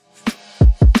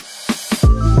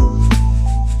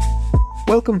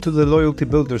Welcome to the Loyalty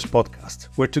Builders podcast,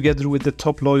 where together with the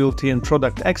top loyalty and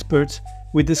product experts,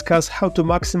 we discuss how to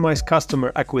maximize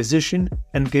customer acquisition,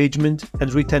 engagement,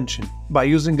 and retention by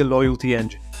using a loyalty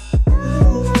engine.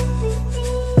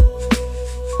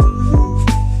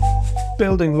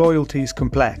 Building loyalty is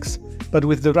complex, but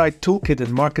with the right toolkit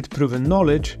and market-proven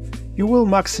knowledge, you will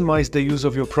maximize the use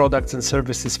of your products and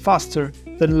services faster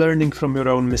than learning from your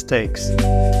own mistakes.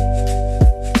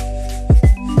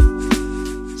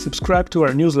 Subscribe to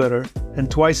our newsletter and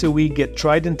twice a week get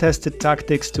tried and tested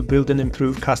tactics to build and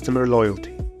improve customer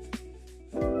loyalty.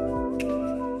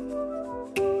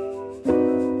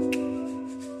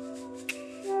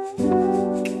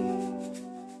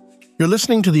 You're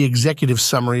listening to the executive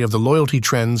summary of the Loyalty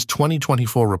Trends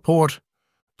 2024 report.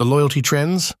 The Loyalty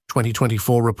Trends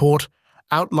 2024 report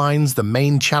outlines the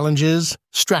main challenges,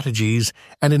 strategies,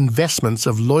 and investments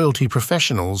of loyalty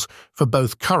professionals for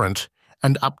both current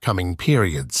and upcoming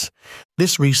periods.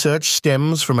 This research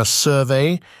stems from a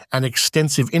survey and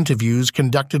extensive interviews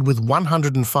conducted with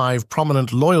 105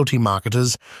 prominent loyalty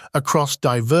marketers across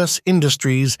diverse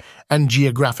industries and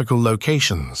geographical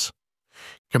locations.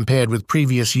 Compared with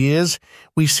previous years,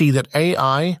 we see that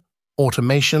AI,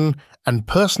 automation, and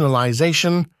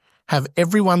personalization have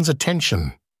everyone's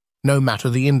attention, no matter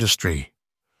the industry.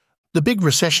 The big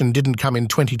recession didn't come in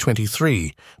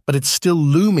 2023, but it's still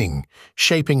looming,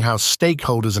 shaping how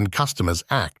stakeholders and customers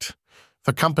act.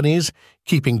 For companies,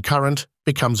 keeping current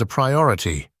becomes a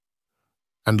priority.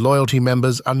 And loyalty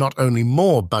members are not only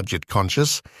more budget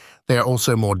conscious, they are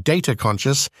also more data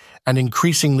conscious and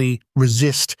increasingly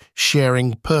resist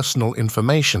sharing personal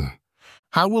information.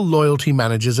 How will loyalty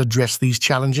managers address these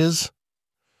challenges?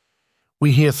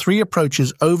 We hear three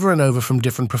approaches over and over from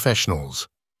different professionals.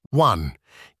 1.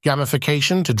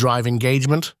 Gamification to drive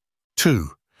engagement. 2.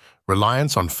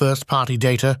 Reliance on first-party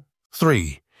data.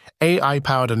 3.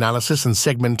 AI-powered analysis and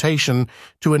segmentation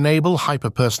to enable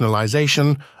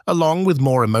hyper-personalization, along with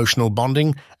more emotional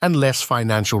bonding and less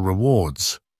financial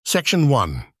rewards. Section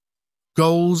 1.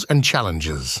 Goals and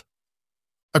challenges.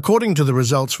 According to the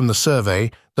results from the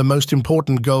survey, the most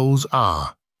important goals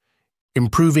are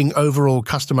improving overall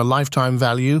customer lifetime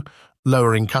value,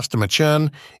 lowering customer churn,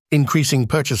 increasing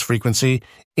purchase frequency,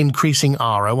 increasing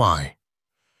ROI.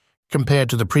 Compared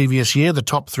to the previous year, the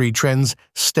top three trends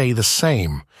stay the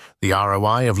same. The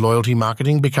ROI of loyalty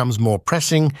marketing becomes more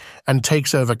pressing and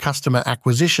takes over customer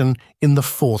acquisition in the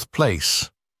fourth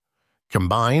place.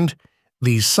 Combined,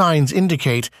 these signs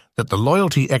indicate that the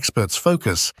loyalty experts'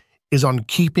 focus is on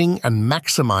keeping and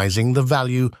maximizing the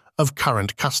value of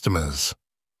current customers.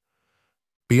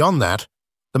 Beyond that,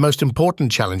 the most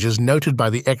important challenges noted by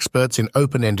the experts in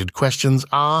open-ended questions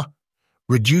are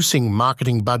reducing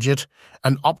marketing budget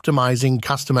and optimizing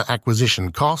customer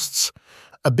acquisition costs,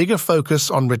 a bigger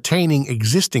focus on retaining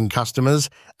existing customers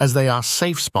as they are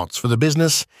safe spots for the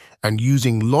business, and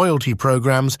using loyalty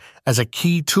programs as a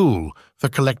key tool for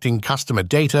collecting customer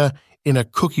data in a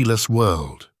cookieless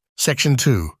world. Section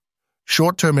 2.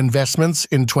 Short-term investments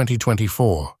in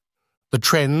 2024. The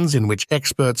trends in which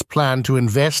experts plan to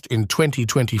invest in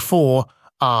 2024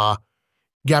 are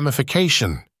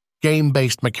gamification,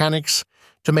 game-based mechanics,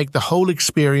 to make the whole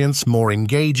experience more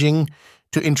engaging,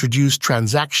 to introduce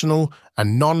transactional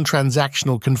and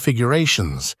non-transactional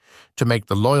configurations, to make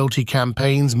the loyalty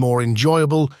campaigns more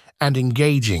enjoyable and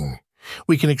engaging.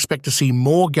 We can expect to see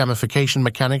more gamification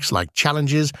mechanics like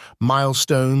challenges,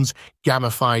 milestones,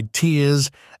 gamified tiers,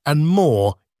 and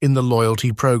more in the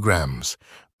loyalty programs.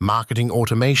 Marketing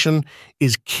automation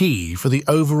is key for the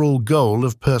overall goal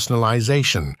of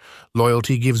personalization.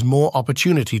 Loyalty gives more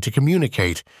opportunity to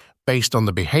communicate based on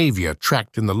the behavior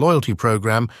tracked in the loyalty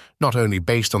program, not only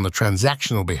based on the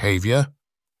transactional behavior.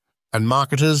 And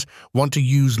marketers want to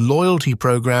use loyalty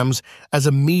programs as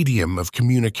a medium of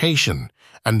communication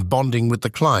and bonding with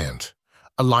the client,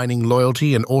 aligning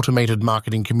loyalty and automated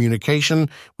marketing communication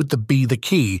with the Be the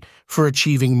Key for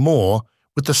achieving more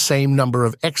with the same number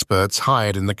of experts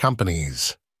hired in the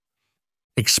companies.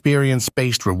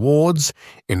 Experience-based rewards,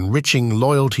 enriching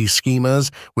loyalty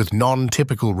schemas with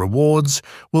non-typical rewards,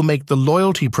 will make the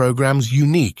loyalty programs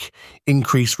unique,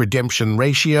 increase redemption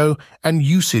ratio and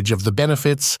usage of the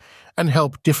benefits, and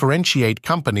help differentiate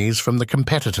companies from the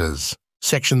competitors.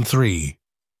 Section 3.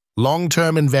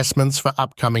 Long-term investments for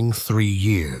upcoming 3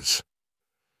 years.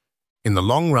 In the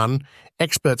long run,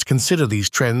 experts consider these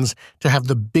trends to have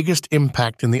the biggest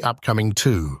impact in the upcoming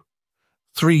 2-3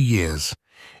 years.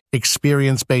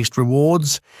 Experience-based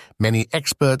rewards. Many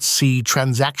experts see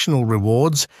transactional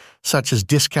rewards, such as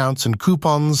discounts and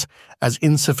coupons, as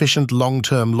insufficient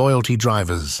long-term loyalty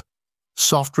drivers.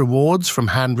 Soft rewards, from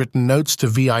handwritten notes to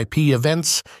VIP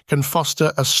events, can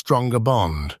foster a stronger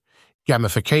bond.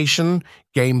 Gamification,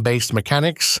 game-based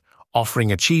mechanics,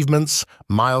 offering achievements,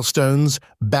 milestones,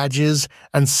 badges,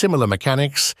 and similar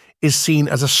mechanics, is seen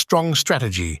as a strong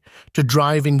strategy to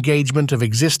drive engagement of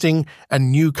existing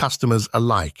and new customers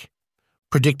alike.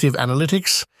 Predictive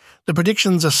analytics. The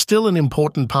predictions are still an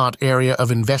important area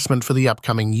of investment for the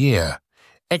upcoming year.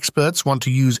 Experts want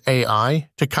to use AI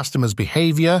to customers'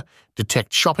 behavior,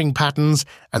 detect shopping patterns,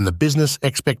 and the business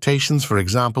expectations, for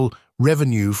example,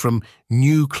 revenue from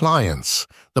new clients,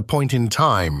 the point in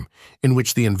time in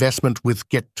which the investment will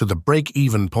get to the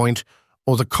break-even point,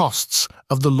 or the costs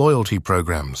of the loyalty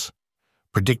programs.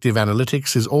 Predictive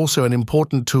analytics is also an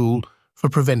important tool for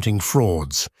preventing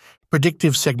frauds.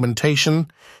 Predictive segmentation,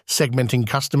 segmenting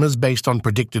customers based on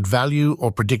predicted value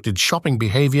or predicted shopping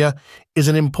behavior, is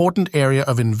an important area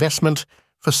of investment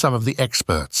for some of the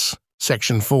experts.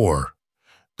 Section 4.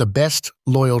 The best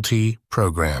loyalty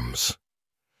programs.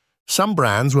 Some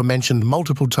brands were mentioned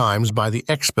multiple times by the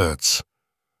experts.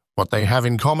 What they have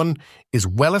in common is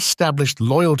well-established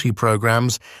loyalty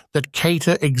programs that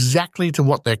cater exactly to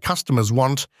what their customers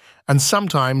want and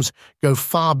sometimes go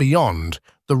far beyond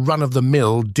the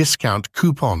run-of-the-mill discount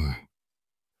coupon.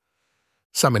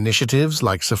 Some initiatives,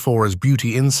 like Sephora's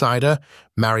Beauty Insider,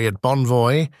 Marriott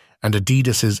Bonvoy, and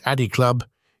Adidas's Adiclub,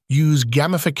 use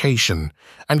gamification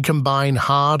and combine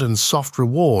hard and soft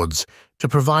rewards to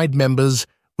provide members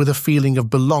with a feeling of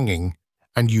belonging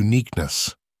and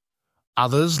uniqueness.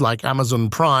 Others, like Amazon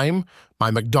Prime,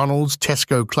 My McDonald's,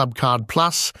 Tesco Club Card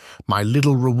Plus, My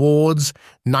Little Rewards,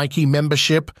 Nike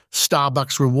Membership,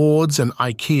 Starbucks Rewards, and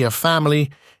IKEA Family,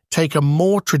 take a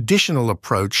more traditional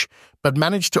approach but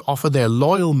manage to offer their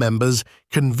loyal members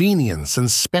convenience and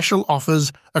special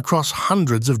offers across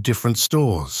hundreds of different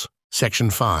stores. Section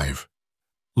 5.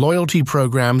 Loyalty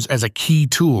programs as a key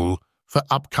tool for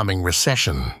upcoming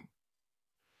recession.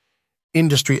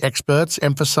 Industry experts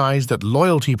emphasize that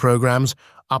loyalty programs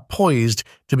are poised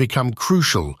to become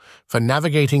crucial for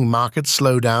navigating market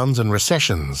slowdowns and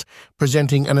recessions,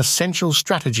 presenting an essential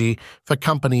strategy for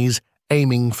companies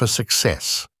aiming for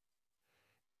success.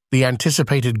 The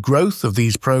anticipated growth of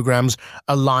these programs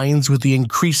aligns with the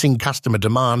increasing customer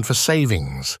demand for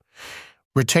savings.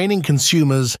 Retaining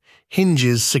consumers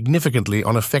hinges significantly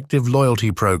on effective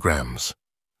loyalty programs.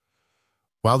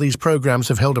 While these programs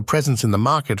have held a presence in the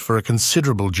market for a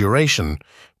considerable duration,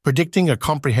 predicting a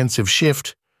comprehensive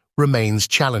shift remains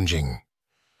challenging.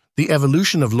 The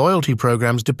evolution of loyalty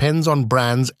programs depends on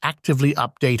brands actively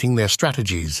updating their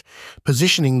strategies,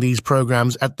 positioning these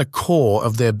programs at the core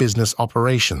of their business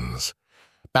operations.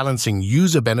 Balancing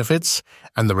user benefits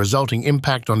and the resulting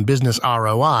impact on business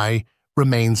ROI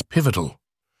remains pivotal.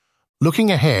 Looking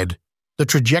ahead, the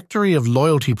trajectory of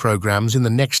loyalty programs in the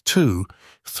next 2-3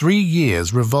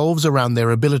 years revolves around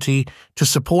their ability to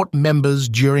support members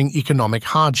during economic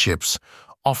hardships,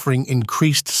 offering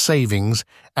increased savings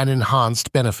and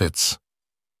enhanced benefits.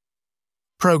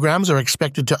 Programs are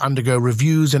expected to undergo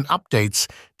reviews and updates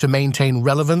to maintain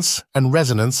relevance and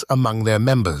resonance among their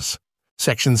members.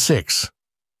 Section 6.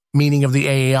 Meaning of the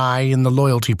AI in the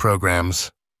loyalty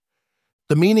programs.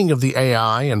 The meaning of the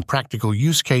AI and practical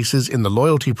use cases in the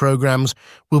loyalty programs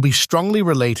will be strongly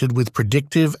related with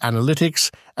predictive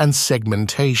analytics and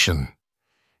segmentation.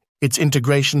 Its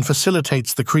integration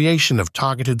facilitates the creation of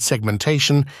targeted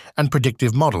segmentation and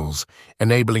predictive models,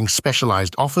 enabling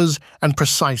specialized offers and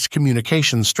precise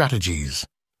communication strategies.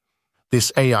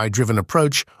 This AI-driven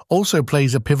approach also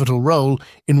plays a pivotal role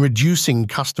in reducing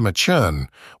customer churn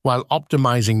while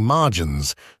optimizing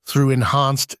margins through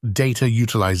enhanced data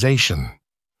utilization.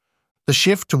 The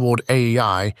shift toward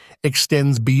AI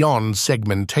extends beyond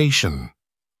segmentation.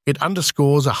 It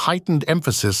underscores a heightened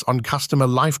emphasis on customer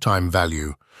lifetime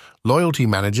value. Loyalty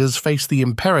managers face the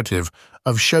imperative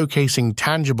of showcasing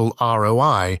tangible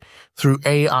ROI through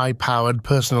AI-powered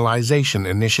personalization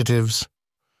initiatives.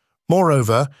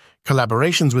 Moreover,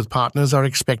 collaborations with partners are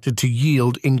expected to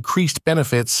yield increased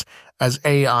benefits as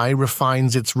AI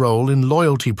refines its role in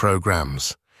loyalty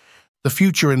programs. The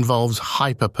future involves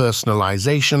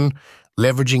hyper-personalization,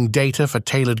 leveraging data for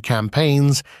tailored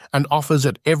campaigns and offers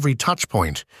at every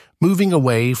touchpoint, moving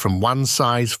away from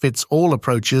one-size-fits-all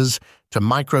approaches to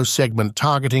micro-segment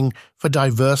targeting for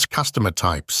diverse customer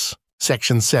types.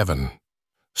 Section 7.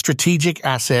 Strategic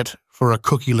asset for a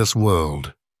cookieless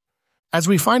world. As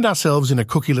we find ourselves in a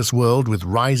cookieless world with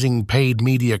rising paid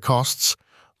media costs,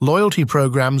 loyalty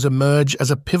programs emerge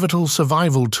as a pivotal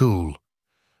survival tool.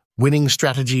 Winning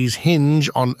strategies hinge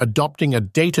on adopting a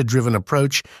data-driven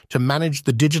approach to manage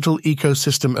the digital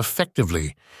ecosystem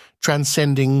effectively,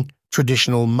 transcending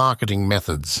traditional marketing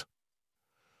methods.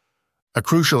 A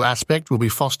crucial aspect will be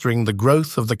fostering the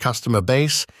growth of the customer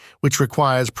base, which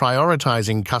requires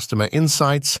prioritizing customer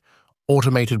insights,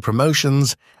 automated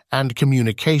promotions, and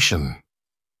communication.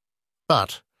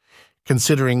 But,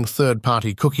 considering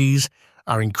third-party cookies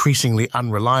are increasingly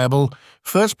unreliable,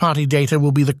 first-party data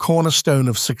will be the cornerstone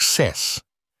of success.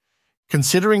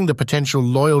 Considering the potential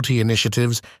loyalty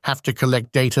initiatives have to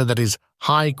collect data that is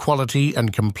high quality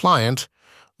and compliant,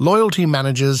 loyalty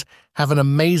managers have an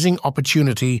amazing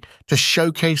opportunity to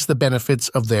showcase the benefits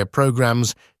of their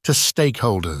programs to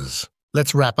stakeholders.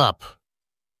 Let's wrap up.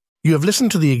 You have listened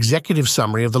to the executive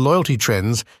summary of the Loyalty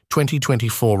Trends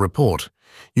 2024 report.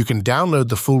 You can download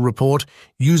the full report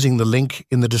using the link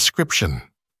in the description.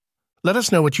 Let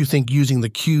us know what you think using the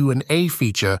Q&A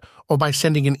feature or by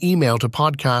sending an email to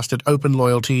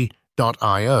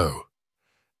podcast@openloyalty.io.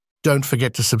 Don't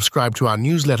forget to subscribe to our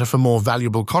newsletter for more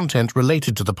valuable content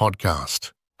related to the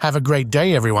podcast. Have a great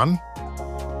day, everyone.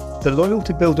 The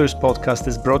Loyalty Builders podcast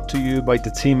is brought to you by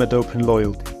the team at Open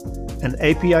Loyalty, an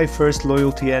API-first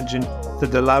loyalty engine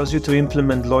that allows you to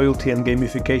implement loyalty and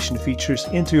gamification features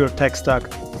into your tech stack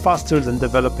faster than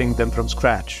developing them from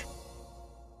scratch.